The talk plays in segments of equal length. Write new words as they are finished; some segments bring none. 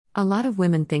A lot of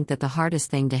women think that the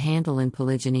hardest thing to handle in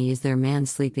polygyny is their man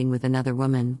sleeping with another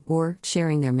woman, or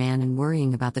sharing their man and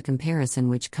worrying about the comparison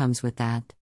which comes with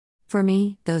that. For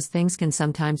me, those things can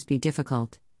sometimes be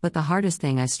difficult, but the hardest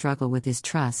thing I struggle with is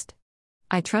trust.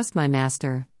 I trust my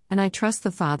master, and I trust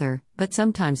the father, but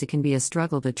sometimes it can be a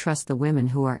struggle to trust the women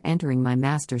who are entering my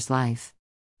master's life.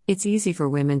 It's easy for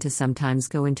women to sometimes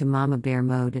go into mama bear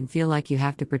mode and feel like you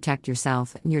have to protect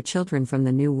yourself and your children from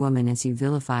the new woman as you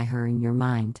vilify her in your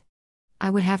mind.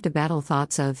 I would have to battle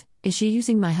thoughts of, is she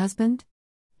using my husband?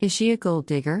 Is she a gold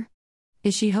digger?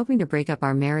 Is she hoping to break up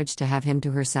our marriage to have him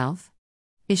to herself?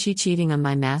 Is she cheating on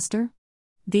my master?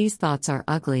 These thoughts are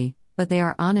ugly, but they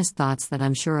are honest thoughts that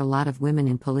I'm sure a lot of women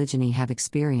in polygyny have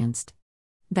experienced.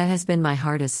 That has been my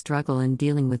hardest struggle in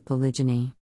dealing with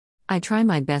polygyny. I try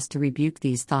my best to rebuke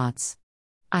these thoughts.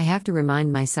 I have to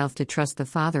remind myself to trust the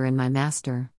Father and my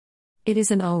Master. It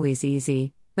isn't always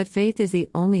easy, but faith is the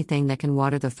only thing that can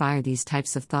water the fire these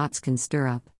types of thoughts can stir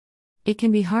up. It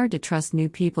can be hard to trust new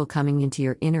people coming into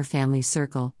your inner family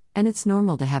circle, and it's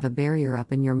normal to have a barrier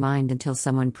up in your mind until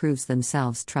someone proves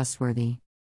themselves trustworthy.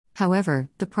 However,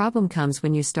 the problem comes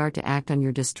when you start to act on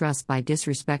your distrust by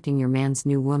disrespecting your man's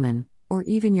new woman, or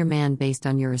even your man based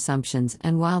on your assumptions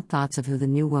and wild thoughts of who the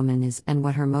new woman is and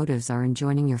what her motives are in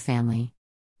joining your family.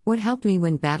 What helped me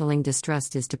when battling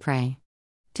distrust is to pray.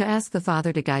 To ask the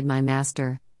Father to guide my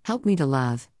master, help me to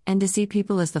love, and to see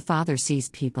people as the Father sees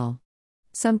people.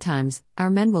 Sometimes, our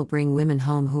men will bring women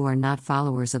home who are not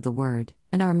followers of the Word,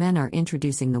 and our men are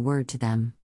introducing the Word to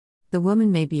them. The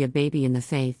woman may be a baby in the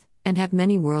faith, and have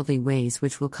many worldly ways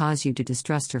which will cause you to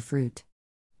distrust her fruit.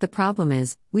 The problem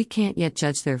is, we can't yet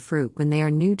judge their fruit when they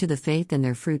are new to the faith and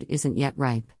their fruit isn't yet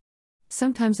ripe.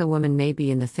 Sometimes a woman may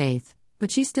be in the faith, but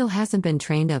she still hasn't been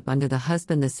trained up under the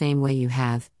husband the same way you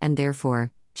have, and therefore,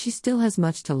 she still has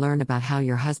much to learn about how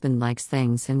your husband likes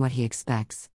things and what he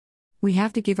expects. We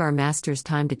have to give our masters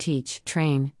time to teach,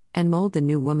 train, and mold the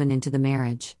new woman into the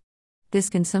marriage. This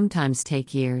can sometimes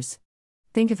take years.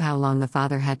 Think of how long the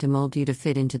Father had to mold you to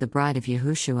fit into the bride of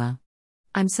Yahushua.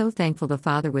 I'm so thankful the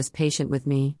Father was patient with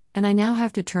me, and I now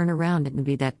have to turn around and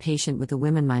be that patient with the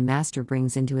women my Master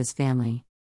brings into his family.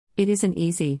 It isn't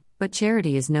easy, but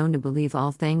charity is known to believe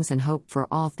all things and hope for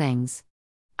all things.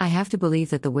 I have to believe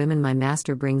that the women my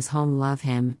Master brings home love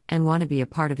him and want to be a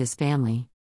part of his family.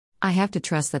 I have to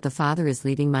trust that the Father is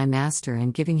leading my Master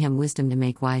and giving him wisdom to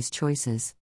make wise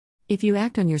choices. If you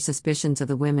act on your suspicions of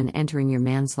the women entering your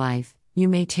man's life, you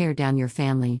may tear down your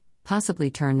family,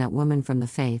 possibly turn that woman from the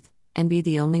faith, and be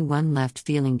the only one left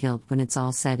feeling guilt when it's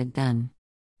all said and done.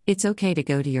 It's okay to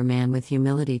go to your man with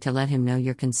humility to let him know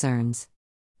your concerns.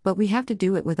 But we have to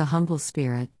do it with a humble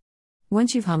spirit.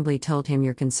 Once you've humbly told him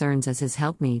your concerns as his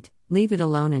helpmeet, leave it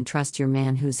alone and trust your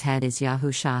man whose head is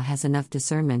Yahushua has enough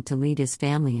discernment to lead his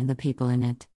family and the people in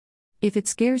it. If it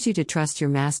scares you to trust your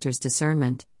master's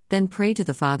discernment, then pray to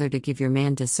the Father to give your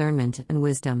man discernment and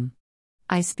wisdom.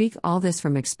 I speak all this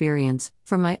from experience,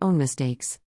 from my own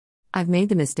mistakes. I've made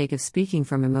the mistake of speaking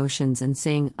from emotions and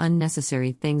saying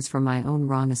unnecessary things from my own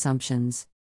wrong assumptions.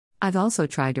 I've also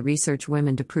tried to research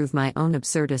women to prove my own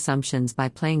absurd assumptions by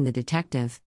playing the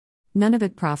detective. None of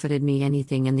it profited me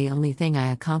anything, and the only thing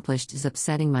I accomplished is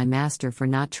upsetting my master for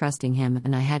not trusting him,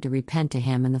 and I had to repent to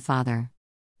him and the Father.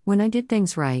 When I did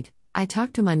things right, I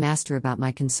talked to my master about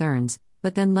my concerns,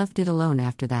 but then left it alone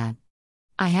after that.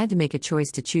 I had to make a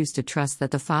choice to choose to trust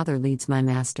that the Father leads my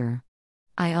master.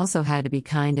 I also had to be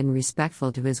kind and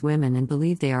respectful to his women and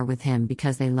believe they are with him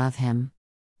because they love him.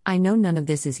 I know none of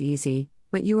this is easy,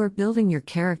 but you are building your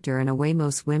character in a way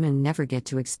most women never get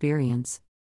to experience.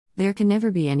 There can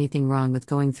never be anything wrong with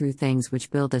going through things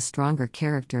which build a stronger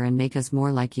character and make us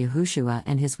more like Yahushua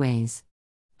and his ways.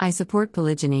 I support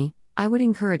polygyny. I would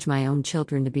encourage my own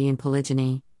children to be in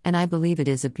polygyny, and I believe it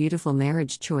is a beautiful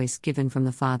marriage choice given from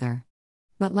the Father.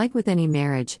 But like with any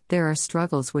marriage, there are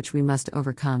struggles which we must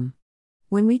overcome.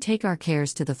 When we take our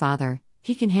cares to the Father,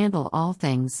 he can handle all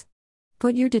things.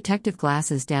 Put your detective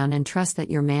glasses down and trust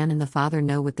that your man and the Father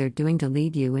know what they're doing to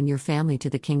lead you and your family to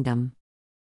the kingdom.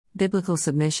 Biblical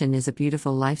submission is a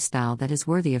beautiful lifestyle that is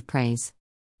worthy of praise.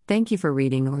 Thank you for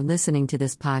reading or listening to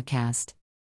this podcast.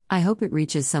 I hope it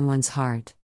reaches someone's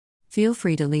heart. Feel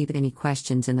free to leave any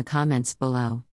questions in the comments below.